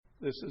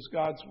This is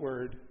God's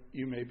Word.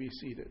 You may be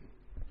seated.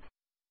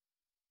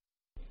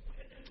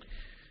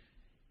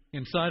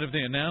 Inside of the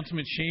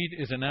announcement sheet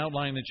is an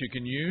outline that you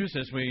can use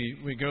as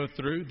we go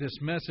through this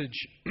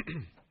message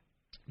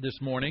this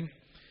morning.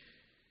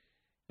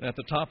 At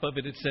the top of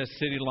it, it says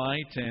City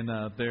Light,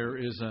 and there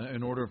is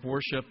an order of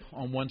worship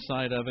on one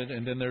side of it,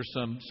 and then there's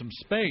some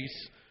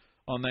space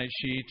on that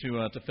sheet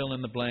to fill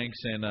in the blanks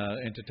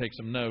and to take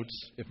some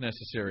notes if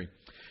necessary.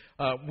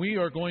 We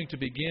are going to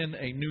begin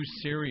a new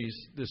series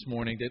this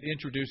morning that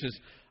introduces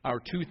our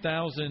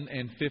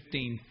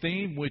 2015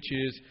 theme, which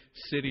is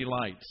City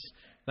Lights.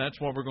 That's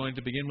what we're going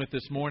to begin with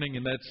this morning,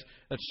 and let's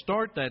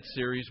start that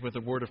series with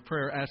a word of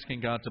prayer,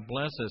 asking God to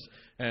bless us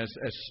as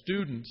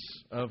students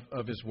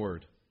of His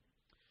Word.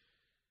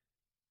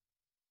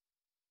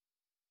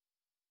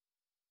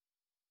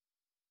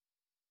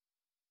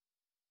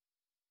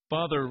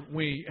 Father,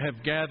 we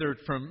have gathered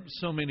from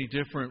so many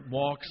different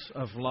walks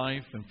of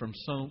life and from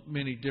so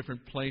many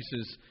different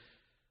places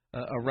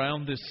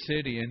around this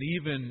city, and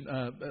even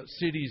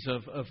cities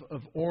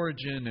of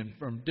origin, and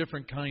from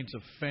different kinds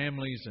of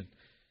families. And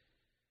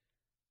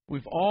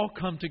we've all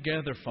come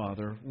together,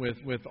 Father,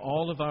 with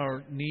all of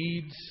our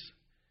needs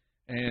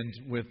and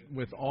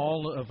with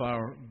all of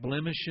our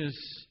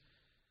blemishes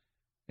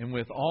and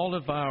with all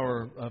of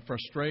our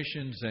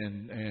frustrations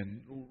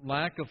and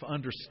lack of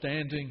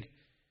understanding.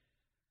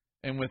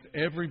 And with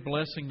every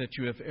blessing that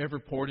you have ever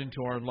poured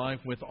into our life,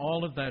 with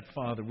all of that,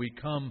 Father, we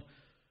come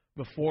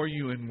before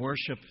you in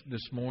worship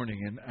this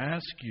morning and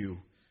ask you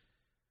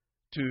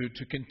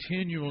to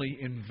continually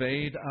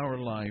invade our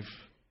life.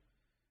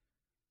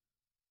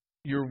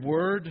 Your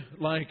word,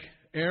 like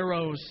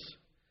arrows,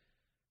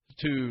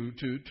 to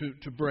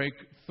break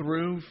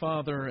through,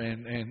 Father,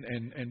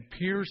 and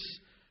pierce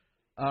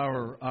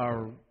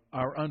our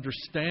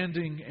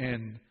understanding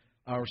and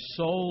our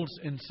souls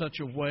in such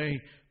a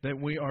way that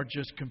we are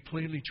just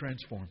completely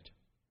transformed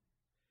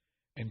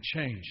and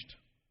changed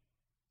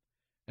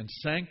and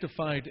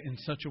sanctified in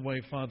such a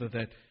way, Father,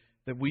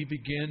 that we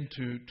begin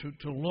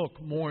to look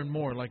more and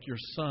more like your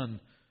Son,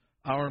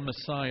 our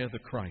Messiah, the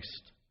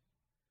Christ.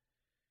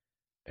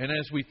 And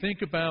as we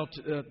think about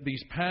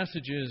these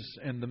passages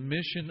and the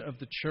mission of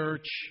the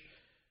church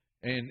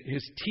and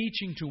His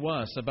teaching to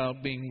us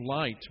about being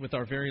light with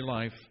our very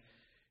life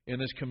in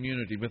this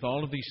community, with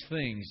all of these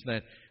things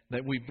that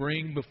we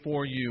bring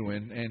before you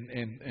and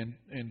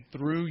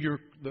through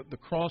the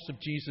cross of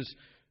Jesus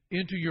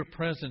into your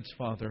presence,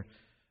 Father,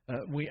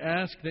 we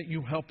ask that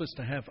you help us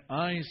to have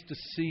eyes to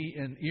see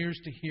and ears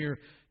to hear,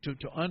 to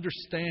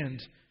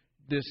understand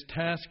this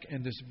task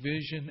and this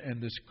vision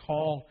and this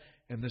call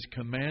and this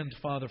command,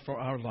 Father, for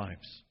our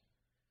lives.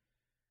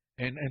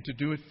 And to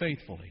do it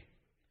faithfully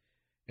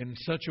in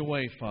such a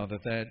way, Father,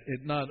 that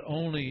it not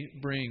only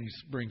brings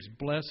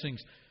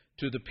blessings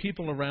to the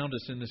people around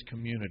us in this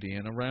community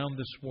and around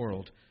this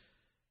world,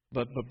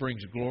 but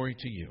brings glory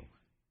to you.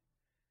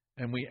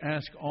 And we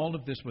ask all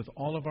of this with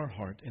all of our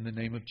heart in the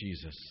name of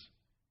Jesus.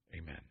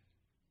 Amen.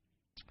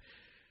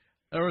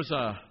 There was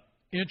an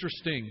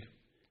interesting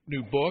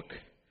new book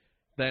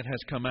that has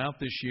come out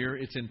this year.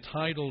 It's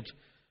entitled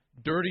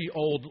Dirty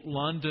Old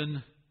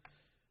London,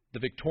 The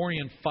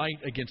Victorian Fight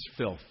Against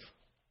Filth.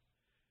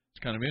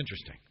 It's kind of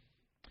interesting.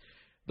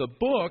 The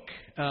book,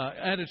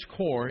 at its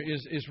core,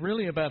 is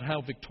really about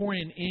how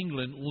Victorian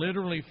England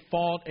literally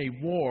fought a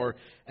war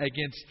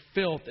against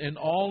filth in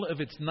all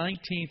of its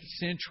 19th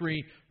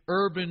century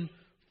urban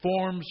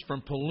forms,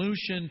 from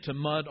pollution to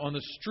mud on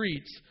the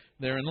streets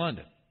there in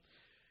London.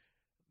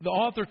 The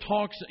author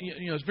talks,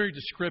 is very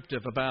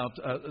descriptive about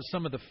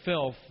some of the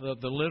filth, the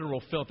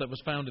literal filth that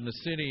was found in the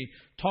city.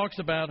 Talks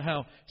about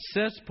how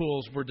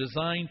cesspools were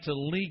designed to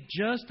leak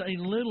just a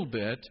little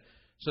bit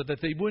so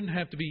that they wouldn't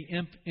have to be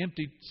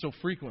emptied so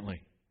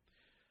frequently.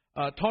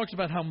 Talks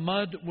about how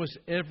mud was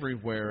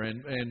everywhere,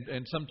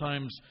 and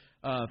sometimes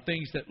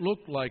things that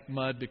looked like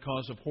mud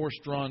because of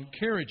horse-drawn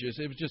carriages.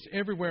 It was just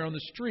everywhere on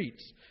the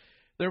streets.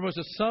 There was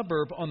a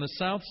suburb on the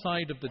south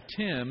side of the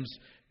Thames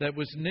that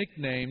was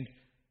nicknamed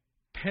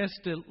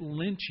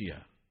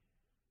Pestilentia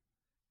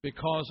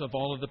because of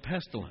all of the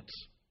pestilence.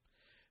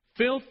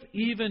 Filth,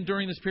 even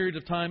during this period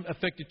of time,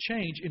 affected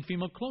change in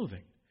female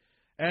clothing.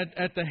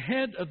 At the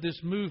head of this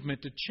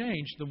movement to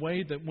change the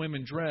way that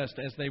women dressed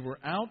as they were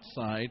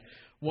outside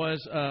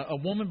was a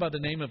woman by the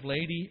name of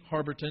Lady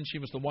Harberton. She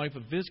was the wife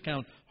of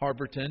Viscount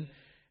Harberton,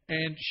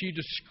 and she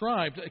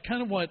described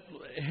kind of what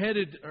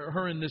headed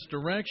her in this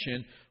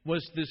direction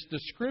was this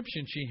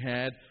description she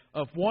had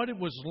of what it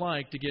was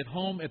like to get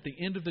home at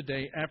the end of the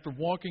day after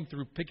walking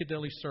through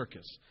Piccadilly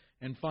Circus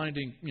and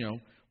finding,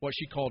 what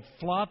she called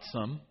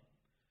flotsam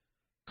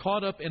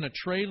caught up in a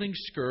trailing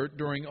skirt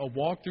during a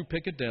walk through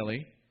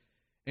Piccadilly,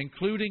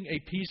 including a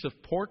piece of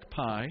pork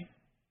pie,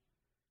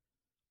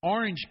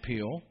 orange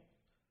peel,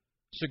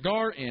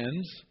 cigar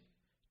ends,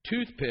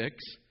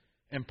 toothpicks,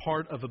 and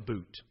part of a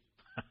boot.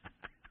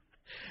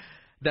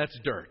 That's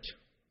dirt.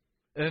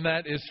 And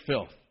that is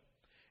filth.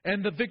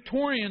 And the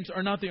Victorians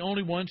are not the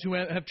only ones who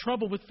have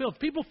trouble with filth.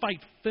 People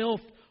fight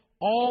filth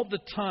all the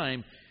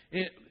time.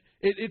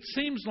 It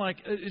seems like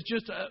it's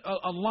just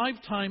a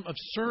lifetime of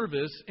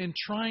service in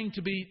trying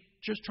to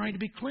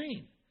be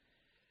clean.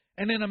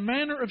 And in a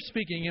manner of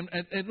speaking,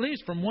 at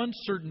least from one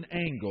certain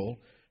angle,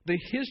 the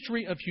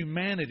history of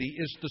humanity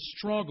is the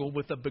struggle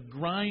with a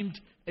begrimed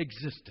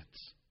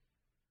existence.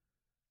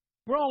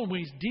 We're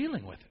always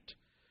dealing with it.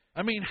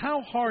 I mean,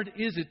 how hard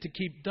is it to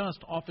keep dust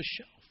off a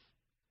shelf?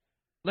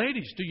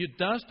 Ladies, do you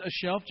dust a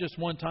shelf just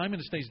one time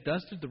and it stays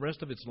dusted the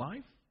rest of its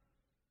life?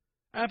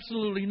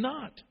 Absolutely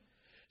not.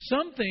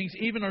 Some things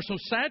even are so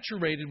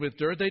saturated with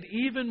dirt that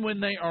even when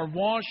they are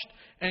washed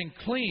and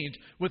cleaned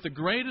with the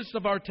greatest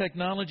of our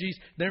technologies,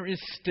 there is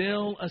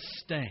still a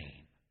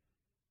stain.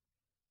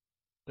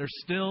 There's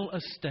still a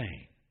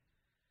stain.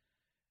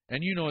 And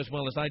you know as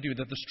well as I do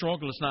that the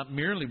struggle is not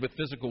merely with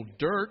physical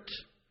dirt.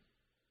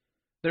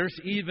 There's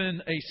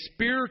even a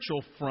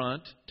spiritual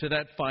front to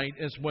that fight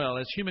as well,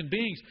 as human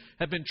beings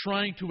have been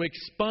trying to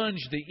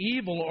expunge the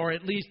evil or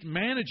at least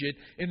manage it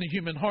in the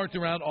human heart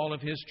throughout all of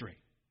history.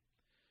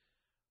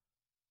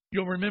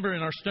 You'll remember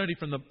in our study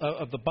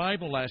of the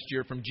Bible last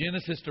year, from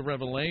Genesis to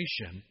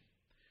Revelation,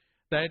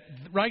 that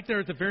right there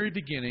at the very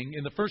beginning,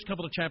 in the first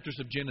couple of chapters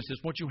of Genesis,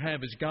 what you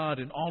have is God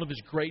in all of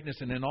His greatness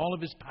and in all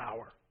of His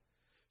power,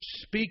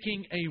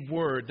 speaking a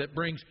word that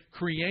brings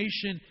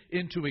creation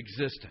into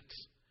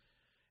existence.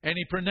 And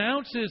He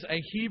pronounces a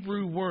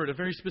Hebrew word, a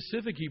very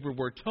specific Hebrew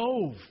word,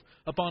 tov,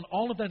 upon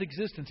all of that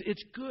existence.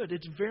 It's good.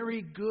 It's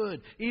very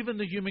good. Even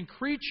the human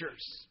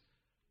creatures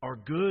are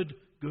good,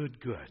 good,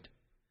 good.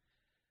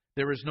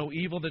 There is no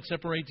evil that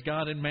separates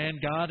God and man.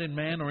 God and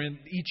man are in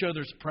each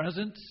other's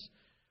presence.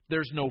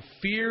 There's no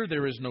fear.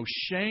 There is no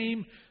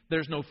shame.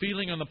 There's no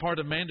feeling on the part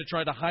of man to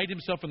try to hide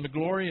himself from the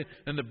glory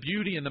and the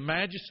beauty and the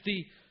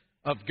majesty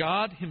of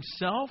God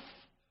Himself.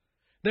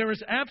 There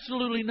is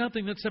absolutely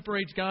nothing that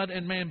separates God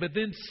and man. But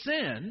then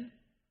sin,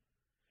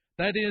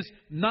 that is,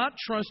 not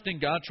trusting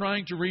God,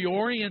 trying to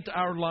reorient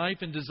our life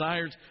and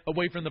desires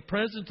away from the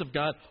presence of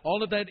God,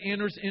 all of that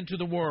enters into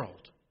the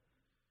world.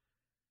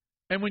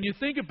 And when you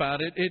think about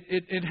it,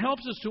 it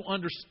helps us to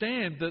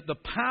understand the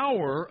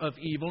power of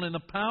evil and the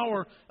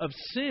power of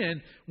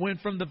sin when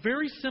from the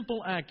very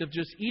simple act of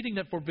just eating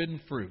that forbidden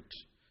fruit,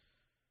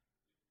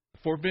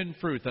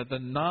 that the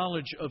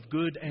knowledge of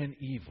good and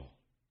evil,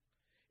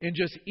 in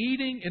just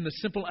eating, in the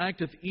simple act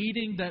of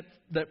eating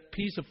that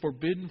piece of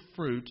forbidden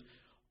fruit,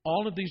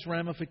 all of these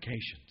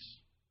ramifications.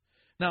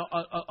 Now,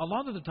 a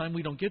lot of the time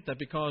we don't get that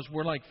because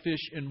we're like fish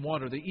in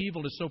water. The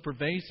evil is so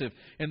pervasive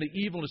and the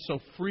evil is so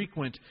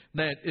frequent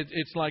that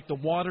it's like the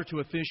water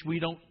to a fish. We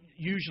don't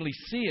usually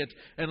see it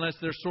unless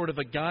there's sort of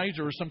a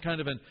geyser or some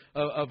kind of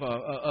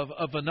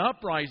an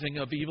uprising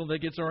of evil that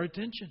gets our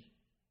attention.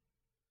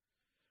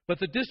 But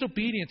the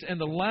disobedience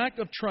and the lack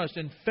of trust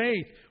and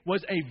faith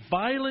was a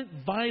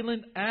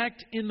violent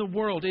act in the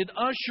world. It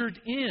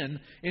ushered in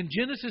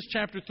Genesis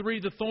chapter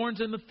 3, the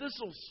thorns and the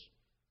thistles.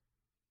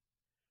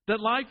 That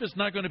life is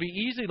not going to be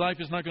easy. Life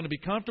is not going to be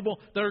comfortable.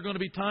 There are going to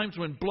be times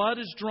when blood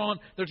is drawn.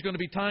 There's going to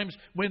be times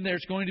when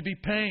there's going to be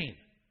pain.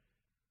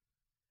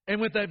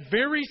 And with that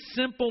very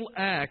simple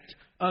act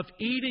of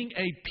eating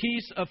a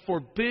piece of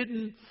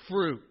forbidden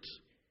fruit,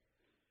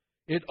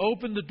 it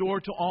opened the door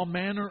to all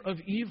manner of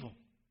evil.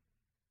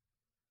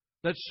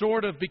 That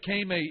sort of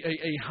became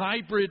a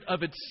hybrid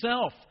of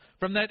itself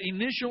from that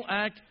initial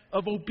act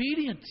of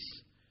obedience.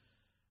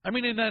 I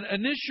mean, in that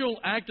initial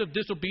act of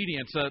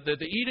disobedience, the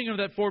eating of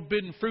that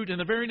forbidden fruit, in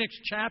the very next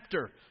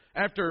chapter,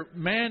 after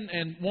man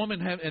and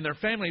woman and their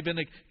family have been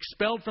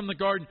expelled from the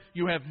garden,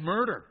 you have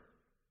murder.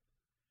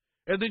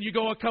 And then you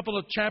go a couple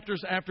of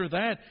chapters after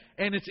that,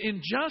 and it's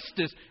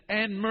injustice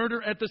and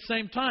murder at the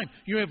same time.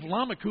 You have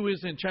Lamech, who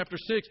is in chapter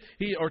 6,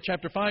 or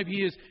chapter 5,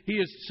 he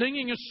is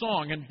singing a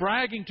song and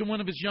bragging to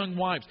one of his young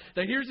wives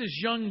that here's this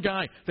young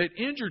guy that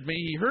injured me,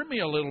 he hurt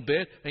me a little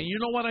bit, and you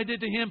know what I did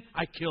to him?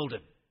 I killed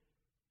him.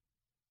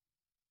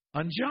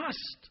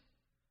 Unjust.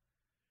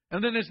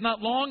 And then it's not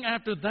long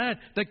after that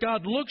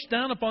God looks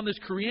down upon this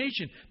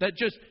creation that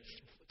just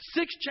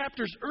 6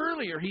 chapters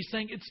earlier He's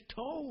saying it's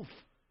tov.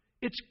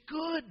 It's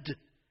good.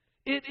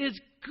 It is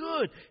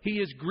good. He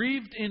is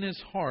grieved in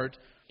His heart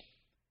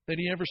that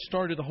He ever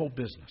started the whole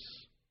business.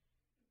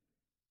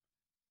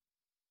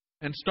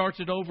 And starts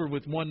it over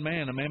with one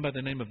man, a man by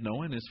the name of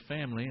Noah and his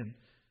family.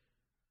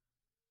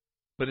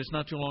 But it's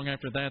not too long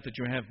after that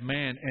you have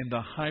man and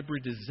the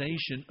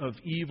hybridization of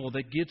evil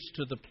that gets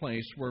to the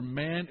place where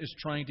man is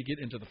trying to get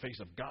into the face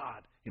of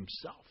God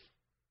Himself.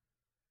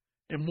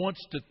 And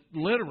wants to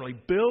literally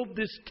build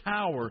this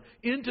tower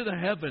into the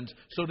heavens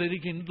so that he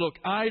can look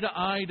eye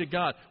to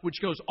God,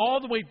 which goes all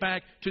the way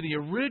back to the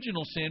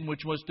original sin,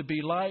 which was to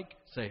be like,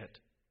 say it,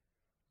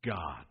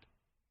 God.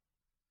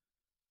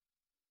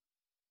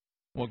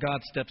 Well,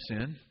 God steps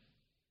in.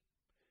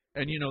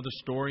 And you know the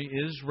story.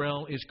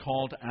 Israel is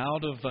called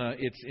out of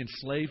its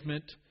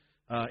enslavement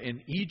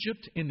in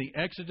Egypt in the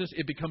Exodus.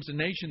 It becomes a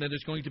nation that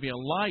is going to be a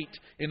light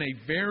in a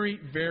very,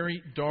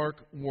 very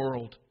dark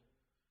world.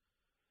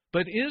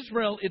 But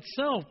Israel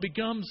itself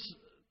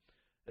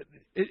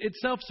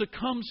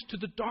succumbs to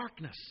the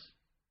darkness.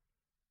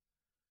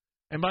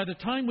 And by the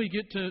time we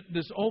get to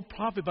this old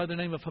prophet by the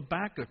name of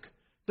Habakkuk,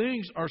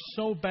 things are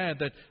so bad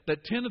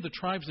that 10 of the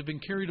tribes have been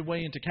carried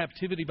away into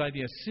captivity by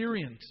the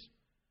Assyrians.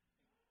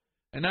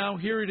 And now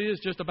here it is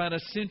just about a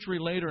century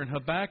later, and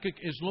Habakkuk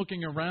is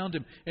looking around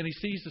him, and he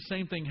sees the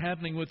same thing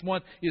happening with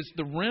what is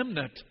the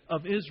remnant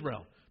of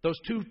Israel. Those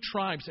 2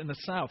 tribes in the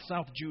south,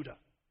 South Judah.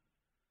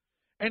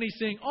 And he's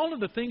seeing all of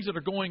the things that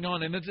are going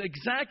on, and it's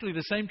exactly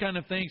the same kind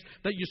of things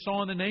that you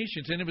saw in the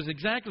nations. And it was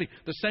exactly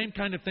the same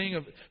kind of thing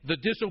of the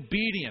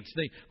disobedience,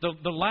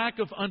 the lack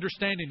of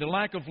understanding, the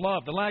lack of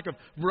love, the lack of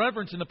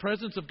reverence in the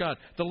presence of God,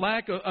 the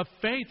lack of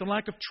faith, the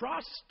lack of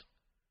trust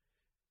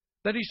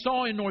that he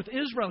saw in North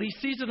Israel. He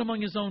sees it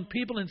among his own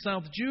people in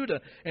South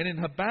Judah. And in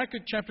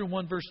Habakkuk chapter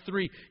 1, verse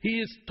 3, he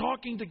is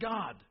talking to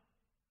God.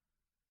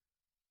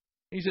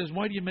 He says,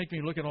 why do you make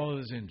me look at all of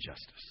this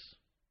injustice?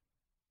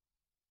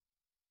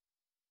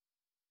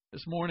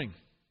 This morning,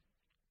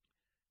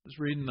 I was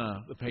reading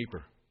the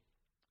paper,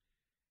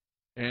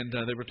 and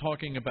they were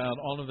talking about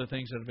all of the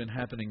things that have been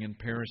happening in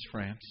Paris,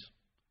 France.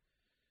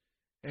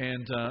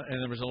 And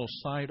there was a little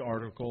side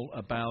article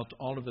about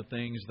all of the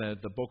things that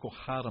the Boko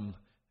Haram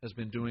has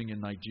been doing in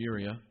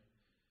Nigeria.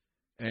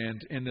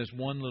 And in this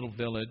one little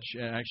village,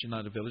 actually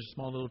not a village, a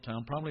small little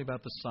town, probably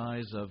about the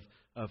size of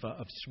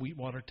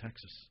Sweetwater,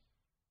 Texas.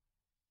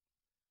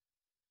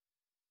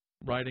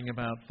 Writing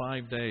about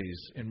 5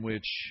 days in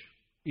which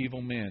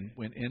evil men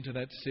went into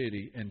that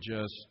city and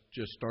just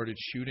started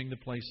shooting the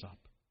place up.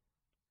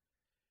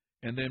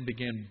 And then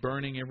began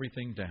burning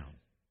everything down.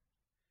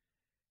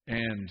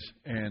 And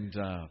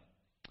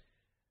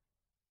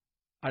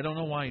I don't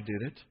know why he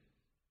did it,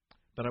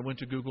 but I went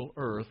to Google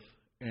Earth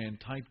and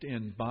typed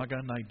in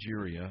Baga,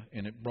 Nigeria,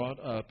 and it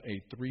brought up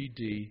a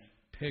 3D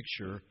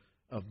picture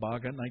of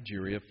Baga,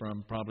 Nigeria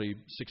from probably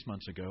 6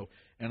 months ago.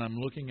 And I'm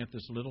looking at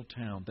this little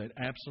town that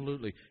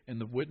absolutely, in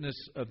the witness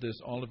of this,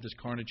 all of this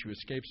carnage who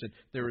escapes it,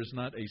 there is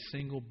not a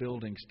single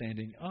building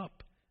standing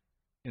up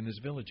in this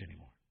village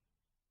anymore.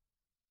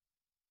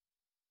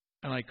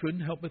 And I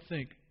couldn't help but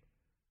think,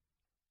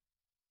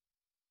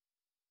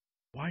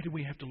 why do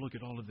we have to look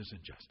at all of this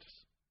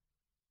injustice?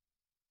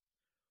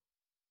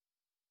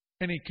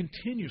 And he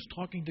continues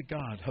talking to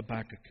God,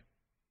 Habakkuk.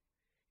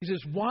 He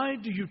says, why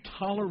do you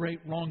tolerate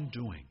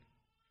wrongdoing?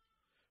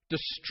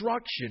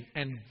 Destruction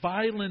and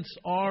violence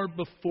are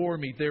before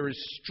me. There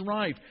is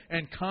strife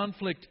and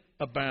conflict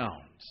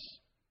abounds.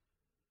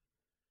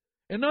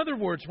 In other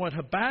words, what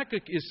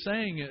Habakkuk is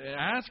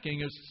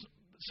asking is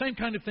the same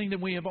kind of thing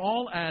that we have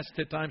all asked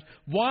at times.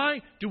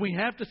 Why do we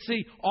have to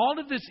see all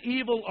of this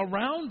evil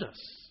around us?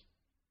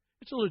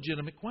 It's a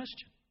legitimate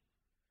question.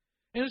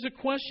 And it's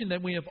a question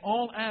that we have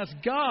all asked.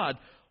 God,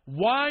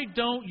 why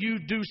don't you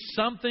do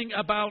something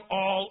about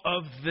all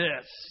of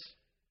this?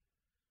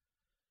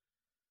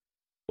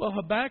 Well,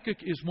 Habakkuk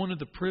is one of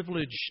the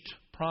privileged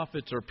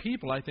prophets or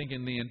people, I think,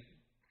 in the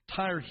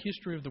entire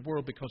history of the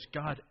world because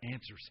God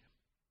answers him.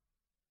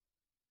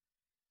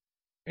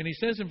 And he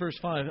says in verse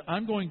 5,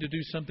 I'm going to do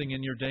something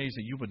in your days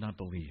that you would not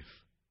believe,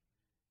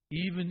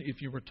 even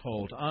if you were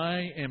told.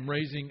 I am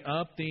raising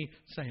up the,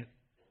 say it,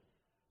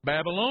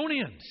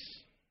 Babylonians,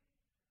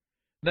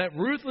 that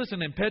ruthless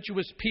and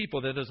impetuous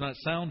people, that does not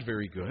sound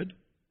very good,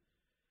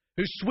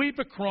 who sweep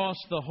across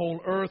the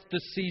whole earth to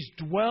seize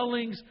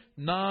dwellings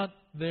not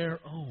their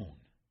own.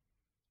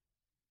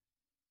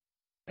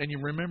 And you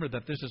remember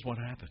that this is what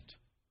happened.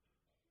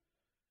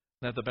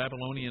 That the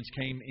Babylonians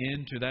came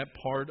into that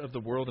part of the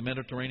world, the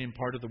Mediterranean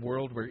part of the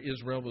world where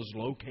Israel was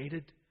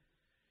located.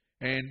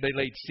 And they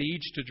laid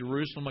siege to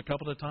Jerusalem a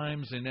couple of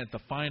times. And at the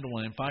final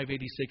one, in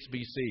 586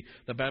 BC,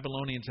 the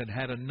Babylonians had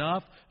had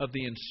enough of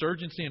the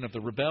insurgency and of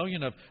the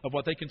rebellion of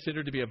what they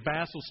considered to be a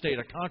vassal state,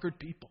 a conquered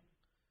people.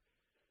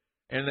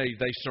 And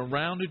they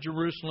surrounded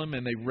Jerusalem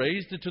and they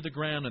razed it to the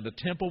ground, and the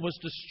temple was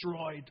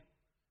destroyed.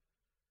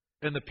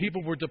 And the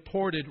people were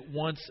deported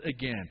once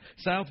again.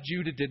 South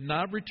Judah did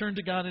not return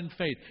to God in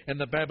faith. And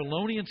the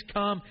Babylonians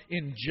come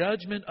in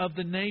judgment of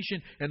the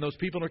nation, and those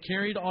people are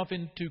carried off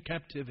into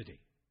captivity.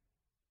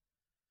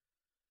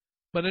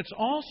 But it's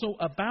also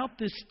about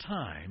this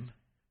time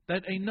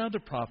that another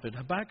prophet,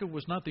 Habakkuk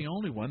was not the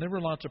only one. There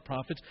were lots of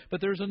prophets, but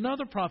there's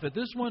another prophet,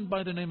 this one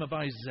by the name of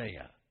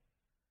Isaiah.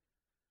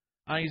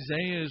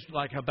 Isaiah is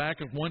like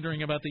Habakkuk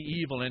wondering about the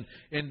evil. And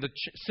in the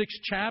 6th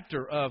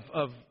chapter of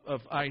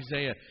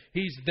Isaiah,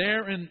 he's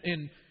there in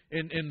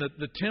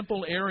the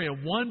temple area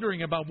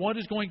wondering about what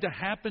is going to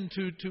happen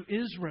to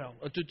Israel,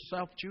 to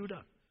South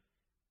Judah.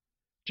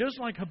 Just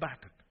like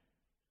Habakkuk.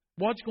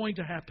 What's going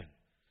to happen?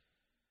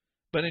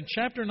 But in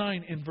chapter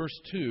 9, in verse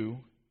 2,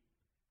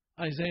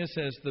 Isaiah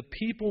says, the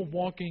people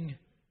walking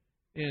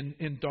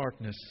in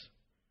darkness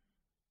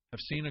have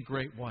seen a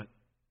great what?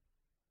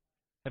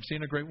 Have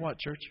seen a great what,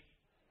 church?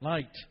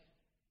 Light.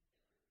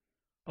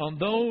 On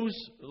those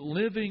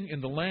living in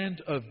the land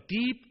of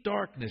deep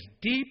darkness,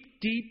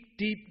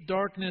 deep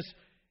darkness,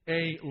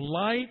 a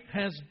light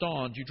has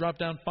dawned. You drop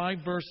down 5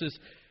 verses,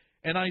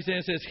 and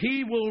Isaiah says,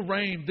 He will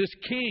reign, this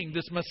King,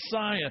 this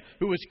Messiah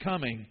who is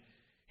coming.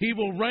 He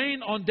will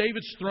reign on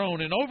David's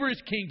throne and over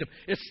His kingdom,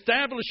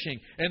 establishing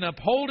and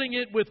upholding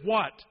it with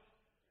what?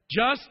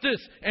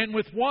 justice, and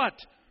with what?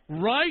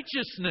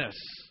 Righteousness.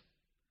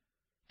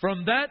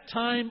 From that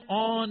time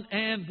on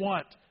and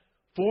what?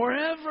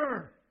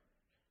 Forever.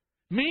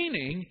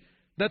 Meaning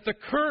that the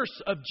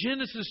curse of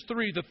Genesis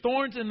 3, the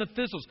thorns and the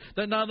thistles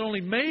that not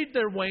only made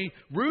their way,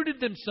 rooted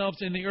themselves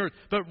in the earth,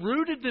 but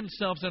rooted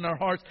themselves in our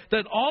hearts,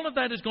 that all of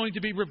that is going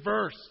to be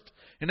reversed.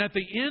 And at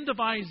the end of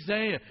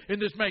Isaiah, in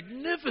this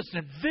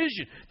magnificent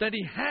vision that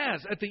he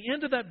has at the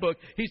end of that book,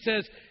 he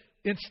says,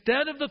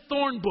 instead of the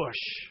thorn bush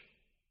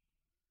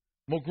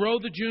will grow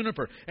the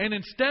juniper, and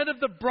instead of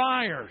the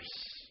briars,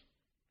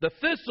 the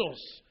thistles,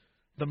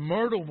 the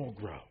myrtle will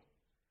grow.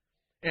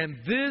 And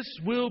this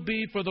will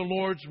be for the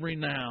Lord's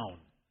renown,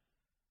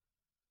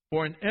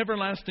 for an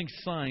everlasting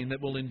sign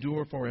that will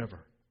endure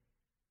forever.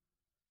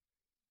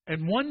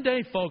 And one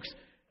day, folks,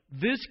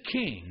 this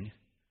king,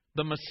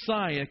 the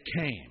Messiah,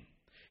 came.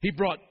 He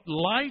brought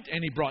light,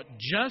 and He brought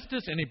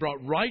justice, and He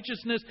brought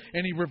righteousness,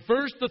 and He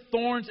reversed the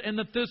thorns and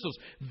the thistles.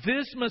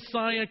 This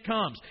Messiah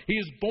comes. He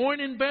is born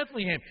in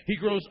Bethlehem. He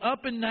grows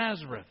up in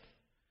Nazareth.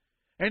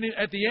 And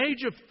at the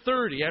age of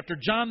 30, after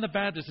John the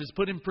Baptist is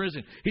put in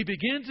prison, he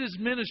begins his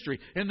ministry.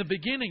 In the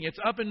beginning, it's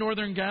up in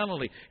northern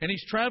Galilee. And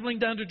he's traveling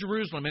down to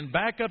Jerusalem and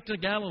back up to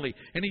Galilee.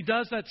 And he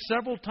does that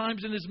several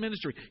times in his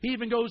ministry. He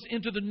even goes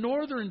into the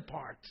northern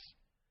parts.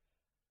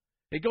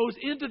 He goes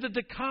into the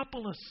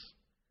Decapolis.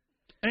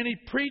 And he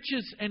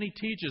preaches and he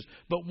teaches.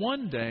 But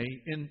one day,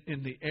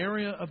 in the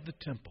area of the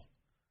temple,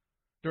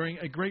 during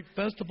a great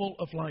festival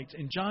of lights,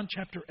 in John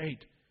chapter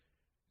 8,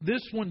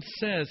 this one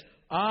says,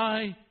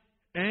 I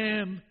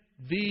am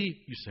the,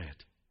 you say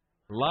it,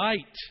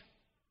 light.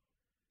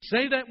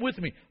 Say that with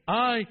me.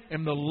 I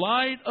am the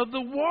light of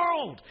the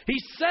world. He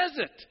says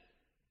it.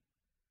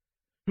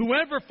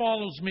 Whoever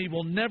follows me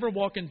will never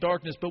walk in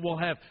darkness, but will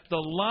have the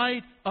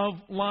light of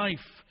life.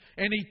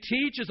 And he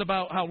teaches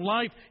about how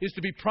life is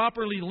to be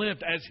properly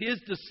lived as his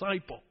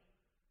disciple.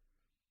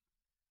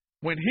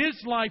 When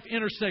his life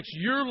intersects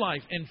your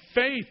life in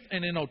faith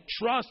and in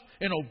trust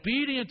and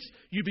obedience,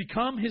 you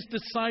become his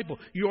disciple.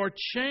 You are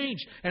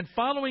changed. And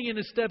following in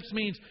his steps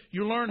means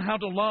you learn how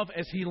to love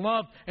as he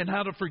loved, and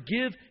how to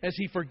forgive as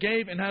he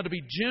forgave, and how to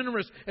be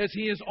generous as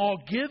he is all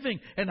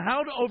giving, and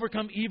how to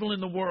overcome evil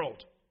in the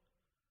world.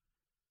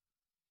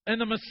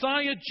 And the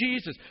Messiah,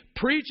 Jesus,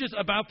 preaches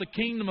about the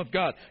kingdom of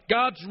God,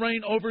 God's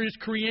reign over his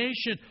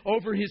creation,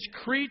 over his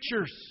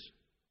creatures,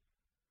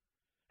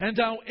 and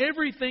how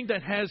everything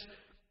that has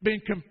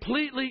been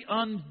completely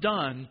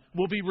undone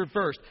will be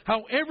reversed.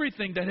 How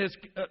everything that has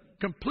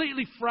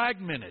completely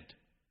fragmented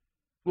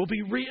will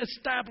be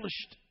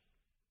reestablished.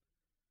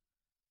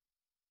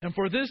 And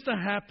for this to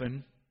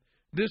happen,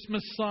 this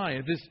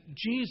Messiah, this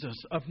Jesus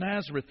of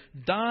Nazareth,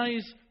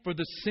 dies for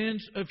the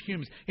sins of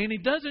humans. And he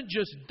doesn't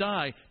just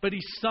die, but he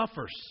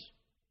suffers.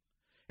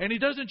 And he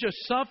doesn't just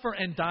suffer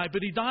and die,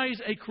 but he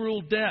dies a cruel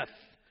death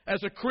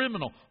as a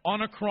criminal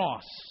on a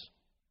cross.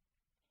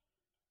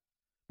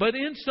 But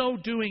in so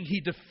doing,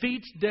 he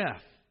defeats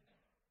death.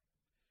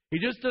 He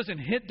just doesn't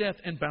hit death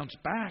and bounce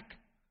back.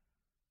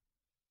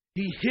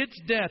 He hits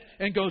death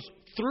and goes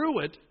through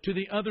it to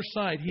the other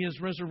side. He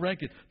is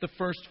resurrected, the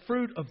first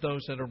fruit of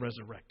those that are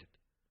resurrected.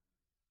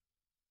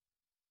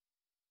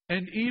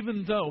 And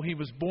even though he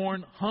was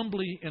born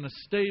humbly in a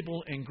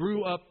stable and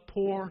grew up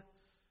poor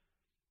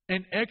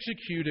and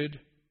executed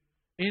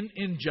in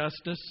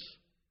injustice,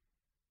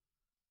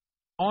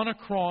 on a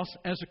cross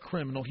as a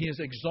criminal, he is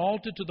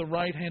exalted to the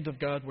right hand of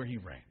God where he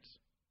reigns.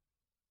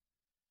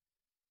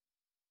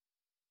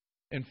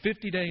 And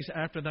 50 days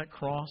after that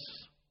cross,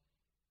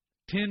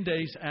 10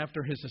 days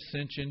after his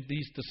ascension,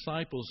 these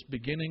disciples,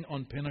 beginning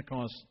on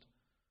Pentecost,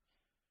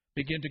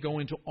 begin to go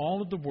into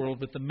all of the world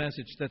with the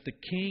message that the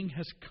King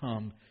has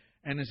come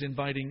and is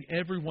inviting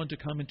everyone to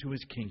come into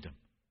his kingdom.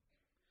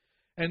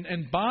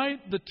 And by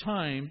the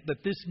time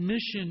that this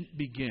mission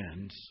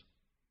begins,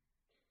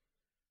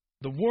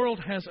 the world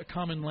has a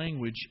common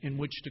language in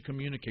which to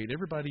communicate.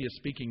 Everybody is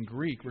speaking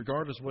Greek,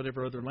 regardless of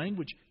whatever other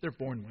language they're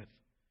born with.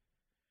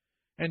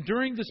 And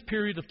during this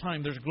period of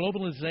time, there's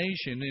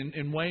globalization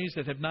in ways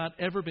that have not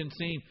ever been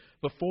seen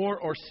before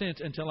or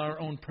since until our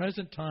own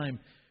present time.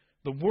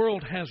 The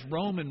world has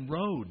Roman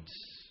roads.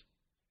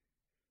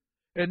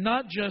 And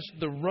not just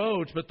the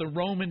roads, but the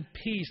Roman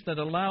peace that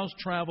allows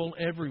travel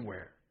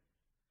everywhere.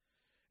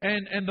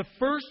 And the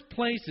first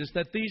places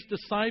that these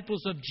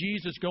disciples of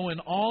Jesus go in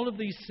all of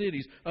these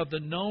cities of the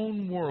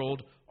known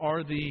world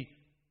are the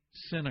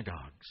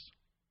synagogues.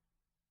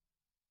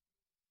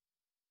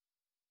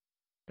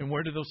 And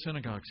where did those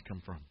synagogues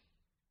come from?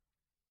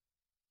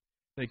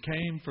 They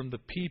came from the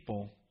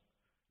people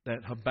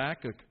that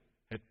Habakkuk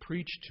had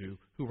preached to,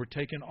 who were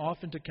taken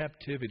off into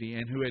captivity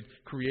and who had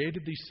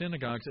created these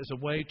synagogues as a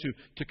way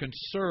to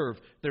conserve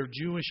their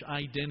Jewish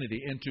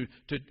identity and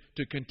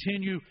to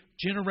continue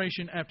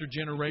generation after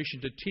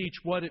generation to teach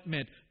what it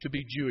meant to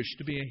be Jewish,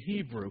 to be a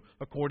Hebrew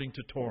according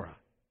to Torah.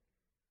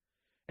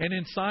 And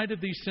inside of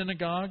these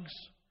synagogues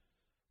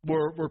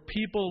were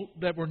people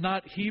that were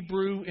not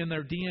Hebrew in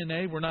their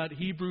DNA, were not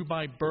Hebrew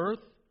by birth,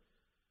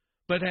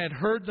 but had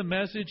heard the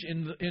message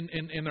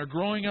in their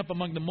growing up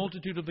among the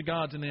multitude of the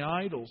gods and the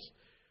idols.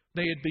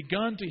 They had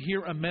begun to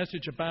hear a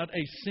message about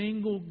a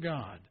single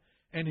God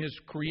and His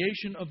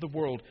creation of the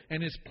world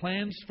and His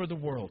plans for the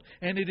world.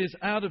 And it is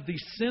out of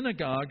these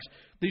synagogues,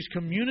 these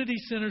community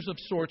centers of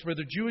sorts where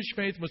the Jewish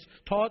faith was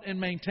taught and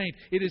maintained,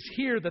 it is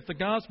here that the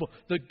gospel,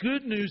 the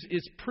good news,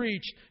 is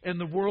preached and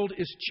the world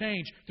is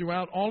changed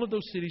throughout all of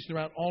those cities,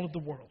 throughout all of the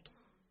world.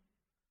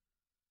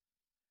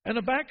 And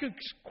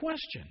Habakkuk's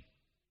question: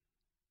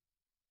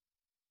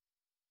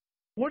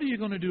 what are you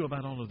going to do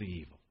about all of the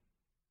evil,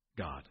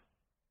 God?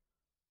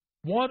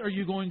 What are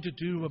you going to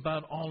do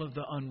about all of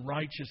the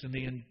unrighteous and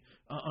the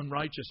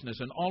unrighteousness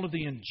and all of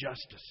the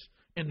injustice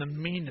and the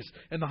meanness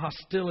and the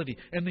hostility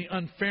and the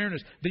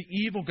unfairness, the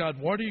evil, God?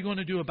 What are you going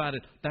to do about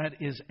it? That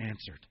is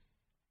answered.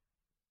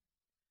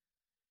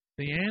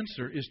 The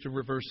answer is to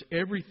reverse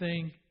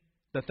everything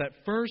that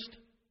first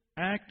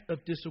act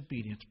of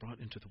disobedience brought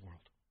into the world.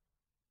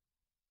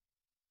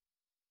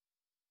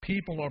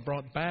 People are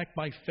brought back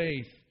by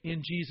faith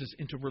in Jesus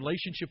into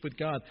relationship with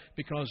God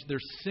because their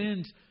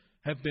sins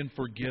have been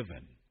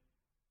forgiven,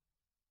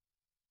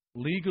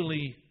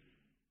 legally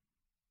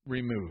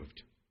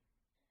removed.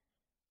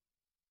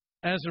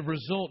 As a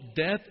result,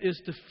 death is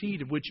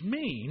defeated, which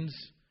means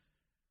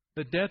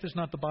that death is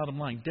not the bottom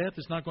line. Death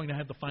is not going to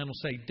have the final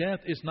say. Death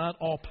is not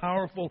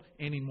all-powerful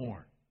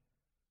anymore.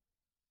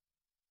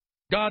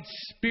 God's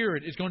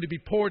Spirit is going to be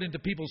poured into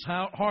people's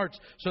hearts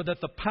so that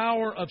the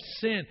power of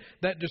sin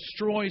that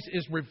destroys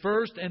is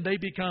reversed and they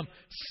become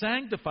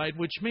sanctified,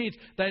 which means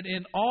that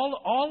in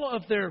all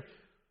of their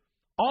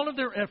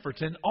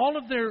efforts and all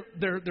of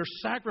their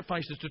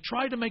sacrifices to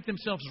try to make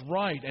themselves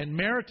right and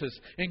meritorious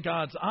in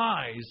God's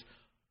eyes,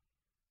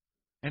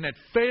 and had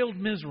failed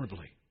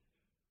miserably,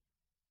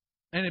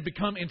 and had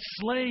become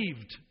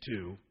enslaved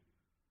to,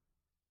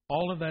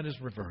 all of that is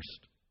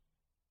reversed.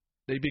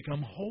 They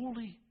become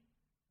holy.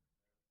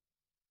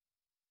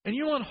 And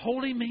you know what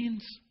holy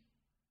means?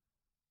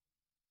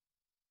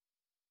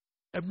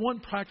 At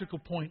one practical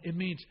point, it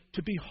means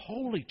to be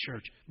holy,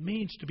 church,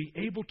 means to be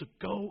able to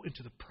go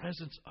into the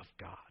presence of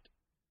God.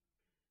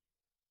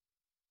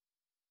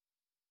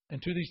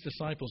 And to these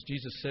disciples,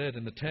 Jesus said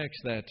in the text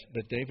that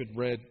David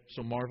read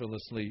so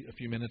marvelously a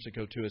few minutes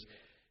ago to us,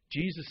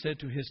 Jesus said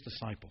to His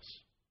disciples,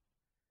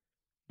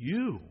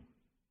 "You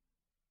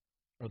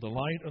are the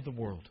light of the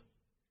world.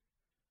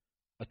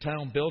 A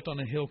town built on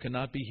a hill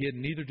cannot be hidden.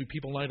 Neither do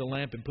people light a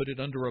lamp and put it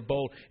under a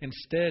bowl.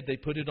 Instead, they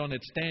put it on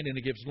its stand, and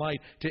it gives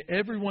light to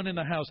everyone in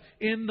the house.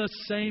 In the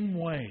same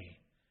way,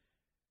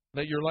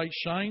 let your light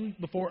shine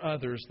before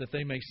others, that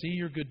they may see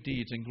your good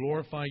deeds and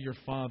glorify your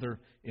Father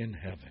in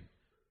heaven."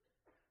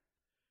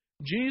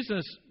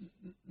 Jesus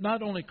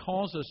not only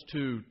calls us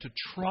to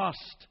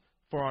trust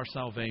for our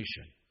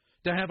salvation,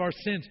 to have our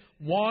sins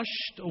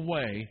washed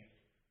away,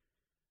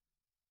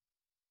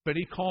 but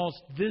He calls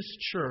this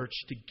church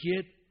to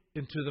get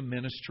into the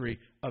ministry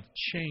of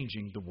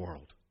changing the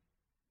world.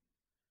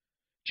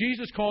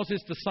 Jesus calls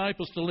His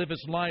disciples to live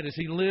as light as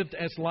He lived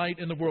as light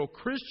in the world.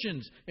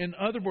 Christians, in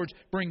other words,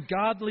 bring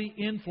godly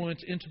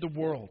influence into the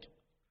world.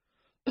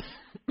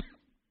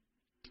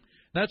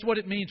 That's what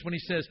it means when He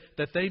says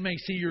that they may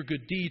see your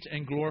good deeds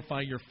and glorify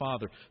your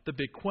Father. The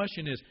big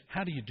question is,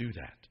 how do you do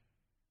that?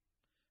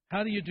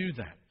 How do you do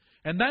that?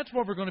 And that's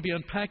what we're going to be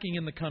unpacking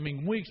in the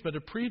coming weeks, but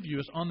a preview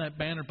is on that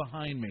banner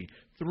behind me.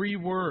 3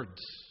 words.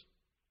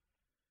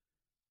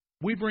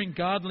 We bring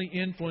godly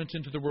influence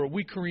into the world.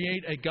 We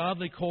create a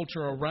godly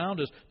culture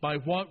around us by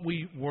what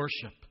we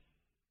worship.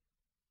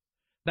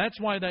 That's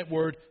why that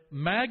word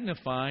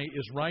magnify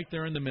is right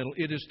there in the middle.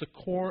 It is the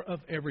core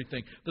of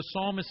everything. The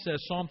psalmist says,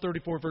 Psalm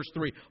 34, verse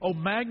 3, "Oh,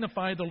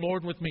 magnify the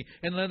Lord with me,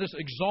 and let us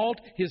exalt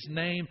His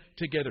name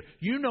together."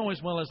 You know as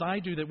well as I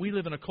do that we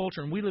live in a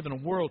culture and we live in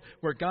a world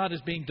where God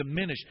is being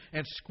diminished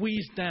and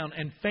squeezed down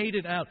and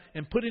faded out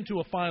and put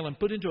into a file and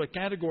put into a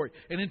category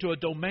and into a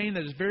domain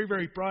that is very,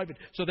 very private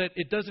so that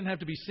it doesn't have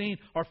to be seen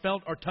or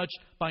felt or touched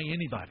by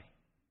anybody.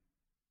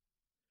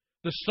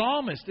 The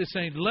psalmist is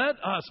saying, let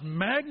us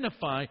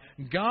magnify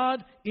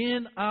God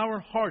in our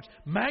hearts.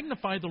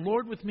 Magnify the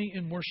Lord with me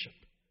in worship.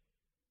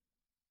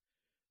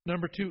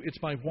 Number 2, it's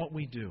by what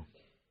we do,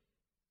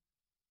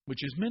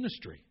 which is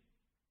ministry.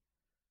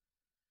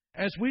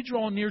 As we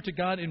draw near to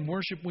God in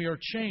worship, we are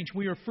changed.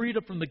 We are freed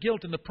up from the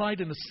guilt and the pride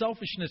and the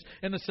selfishness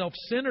and the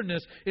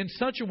self-centeredness in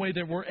such a way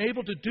that we're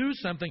able to do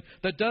something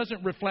that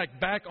doesn't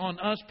reflect back on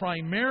us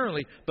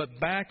primarily, but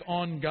back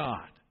on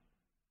God.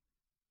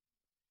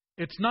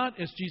 It's not,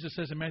 as Jesus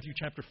says in Matthew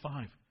chapter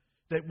 5,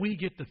 that we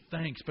get the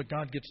thanks, but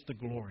God gets the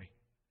glory.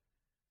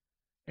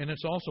 And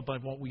it's also by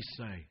what we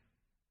say.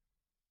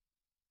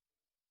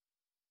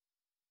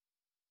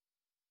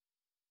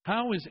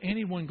 How is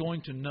anyone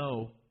going to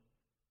know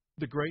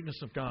the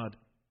greatness of God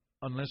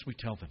unless we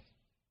tell them?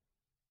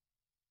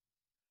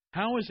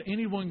 How is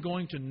anyone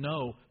going to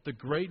know the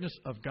greatness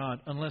of God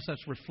unless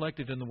that's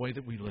reflected in the way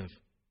that we live?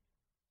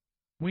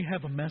 We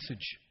have a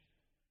message.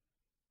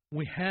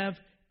 We have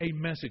a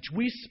message.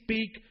 We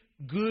speak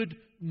good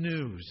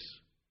news.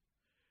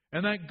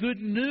 And that good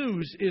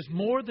news is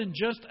more than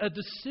just a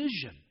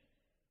decision.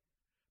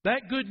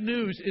 That good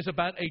news is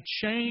about a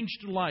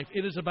changed life.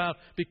 It is about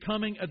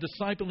becoming a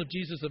disciple of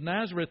Jesus of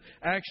Nazareth.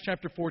 Acts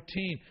chapter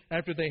 14,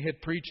 after they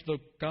had preached the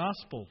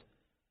gospel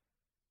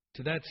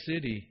to that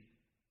city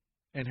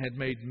and had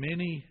made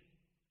many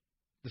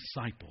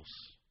disciples.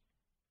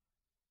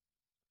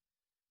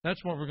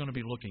 That's what we're going to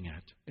be looking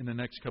at in the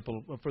next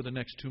for the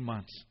next 2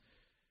 months,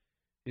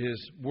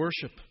 is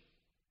worship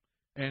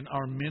and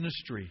our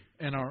ministry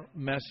and our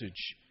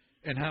message,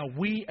 and how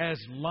we as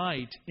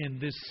light in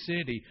this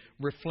city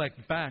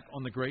reflect back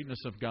on the greatness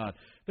of God.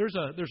 There's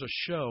a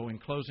show, in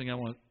closing,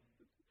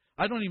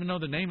 I don't even know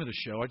the name of the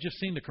show. I've just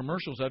seen the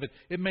commercials of it.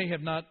 It may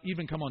have not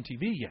even come on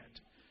TV yet.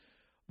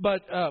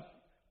 But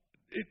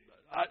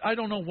I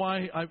don't know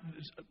why.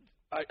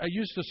 I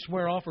used to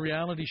swear off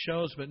reality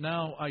shows, but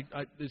now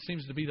it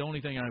seems to be the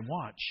only thing I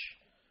watch.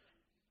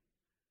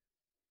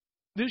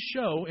 This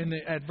show, in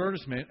the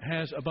advertisement,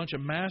 has a bunch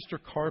of master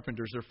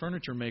carpenters. They're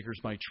furniture makers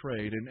by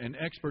trade and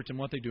experts in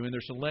what they do. And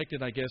they're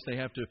selected, I guess they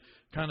have to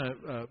kind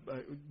of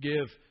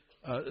give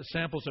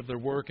samples of their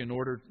work in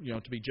order,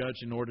 to be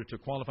judged in order to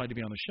qualify to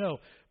be on the show.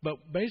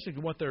 But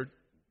basically what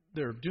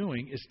they're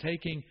doing is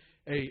taking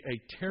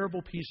a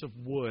terrible piece of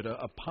wood,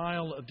 a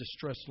pile of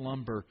distressed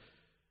lumber,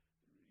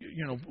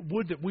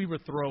 wood that we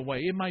would throw away.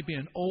 It might be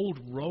an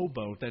old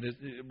rowboat that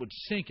it would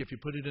sink if you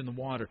put it in the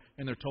water,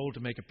 and they're told to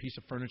make a piece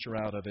of furniture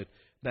out of it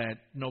that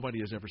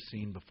nobody has ever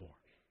seen before.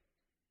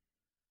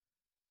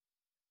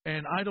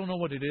 And I don't know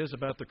what it is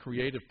about the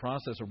creative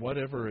process or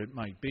whatever it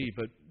might be,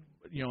 but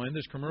in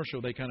this commercial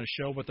they kind of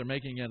show what they're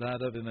making it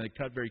out of, and they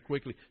cut very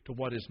quickly to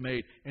what is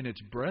made. And it's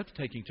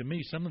breathtaking to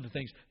me, some of the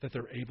things that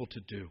they're able to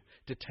do.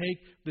 To take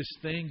this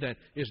thing that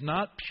is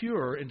not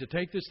pure, and to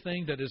take this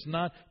thing that is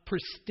not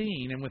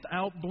pristine and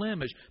without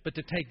blemish, but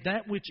to take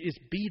that which is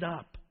beat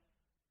up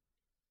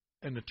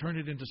and to turn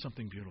it into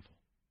something beautiful.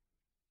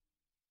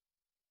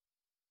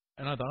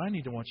 And I thought, I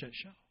need to watch that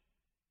show.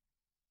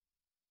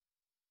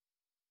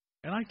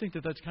 And I think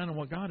that that's kind of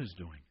what God is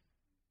doing.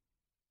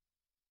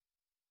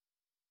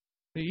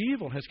 The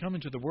evil has come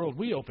into the world.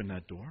 We open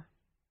that door.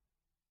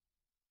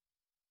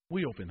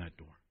 We open that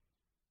door.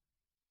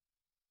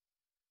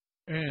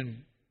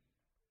 And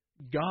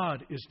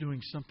God is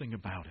doing something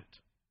about it.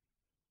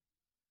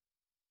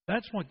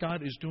 That's what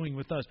God is doing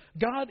with us.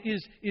 God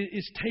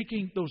is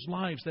taking those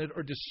lives that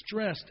are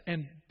distressed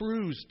and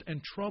bruised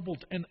and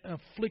troubled and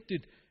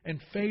afflicted and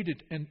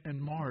faded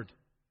and marred,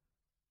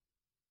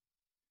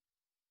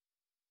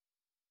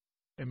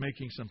 and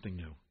making something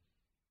new.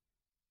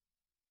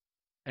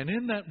 And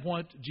in that,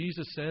 what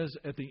Jesus says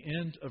at the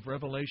end of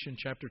Revelation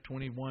chapter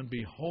 21,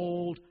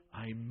 behold,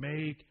 I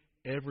make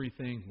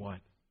everything what?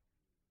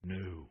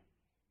 New.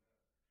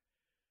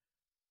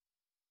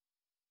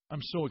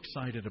 I'm so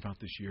excited about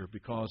this year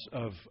because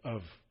of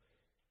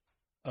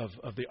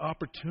the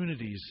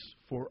opportunities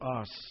for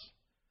us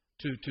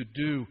to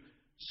do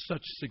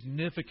such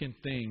significant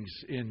things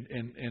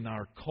in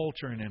our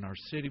culture and in our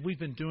city. We've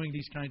been doing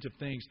these kinds of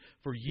things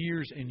for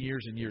years and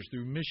years and years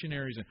through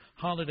missionaries and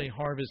holiday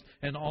harvest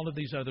and all of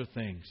these other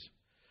things.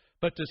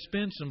 But to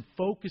spend some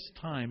focused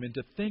time and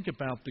to think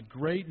about the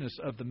greatness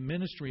of the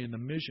ministry and the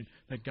mission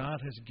that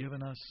God has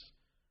given us,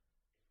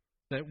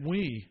 that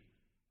we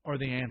are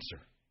the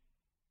answer,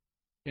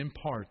 in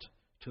part,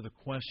 to the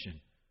question,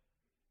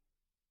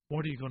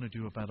 what are you going to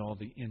do about all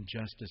the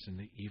injustice and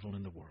the evil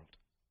in the world?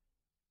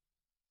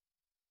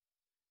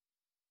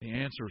 The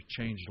answer is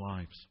changed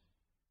lives.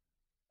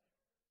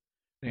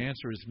 The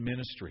answer is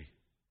ministry.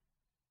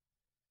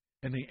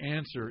 And the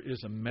answer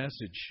is a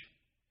message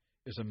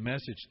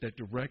that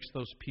directs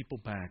those people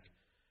back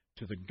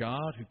to the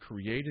God who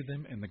created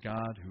them and the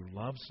God who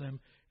loves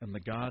them and the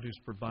God who's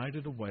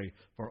provided a way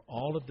for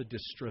all of the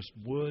distressed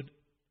wood,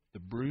 the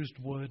bruised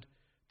wood,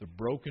 the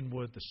broken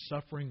wood, the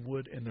suffering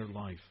wood in their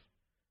life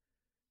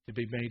to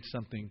be made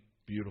something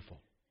beautiful.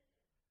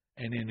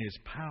 And in His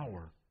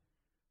power,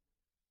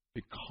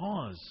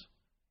 because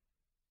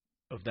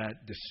of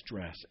that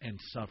distress and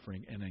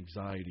suffering and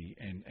anxiety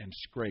and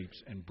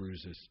scrapes and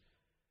bruises,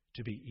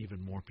 to be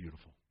even more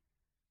beautiful.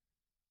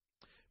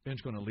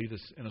 Ben's going to lead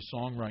us in a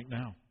song right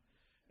now.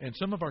 And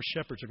some of our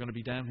shepherds are going to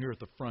be down here at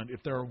the front.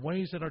 If there are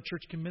ways that our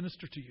church can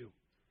minister to you,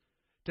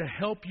 to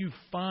help you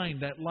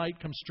find that light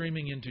come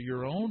streaming into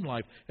your own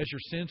life as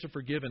your sins are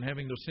forgiven,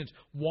 having those sins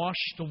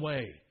washed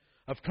away,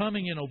 of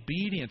coming in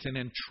obedience and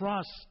in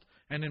trust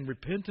and in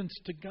repentance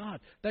to God.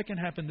 That can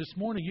happen this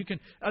morning.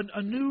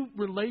 A new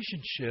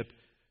relationship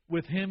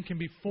with Him can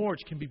be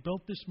forged, can be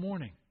built this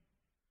morning.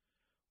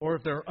 Or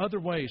if there are other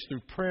ways,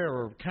 through prayer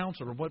or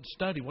counsel or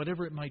study,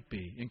 whatever it might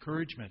be,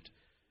 encouragement,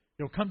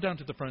 come down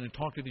to the front and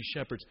talk to these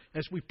shepherds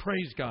as we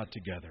praise God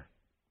together.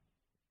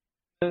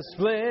 The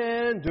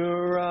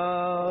splendor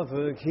of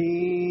a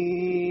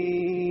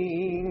king,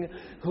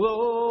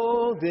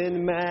 clothed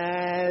in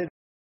majesty.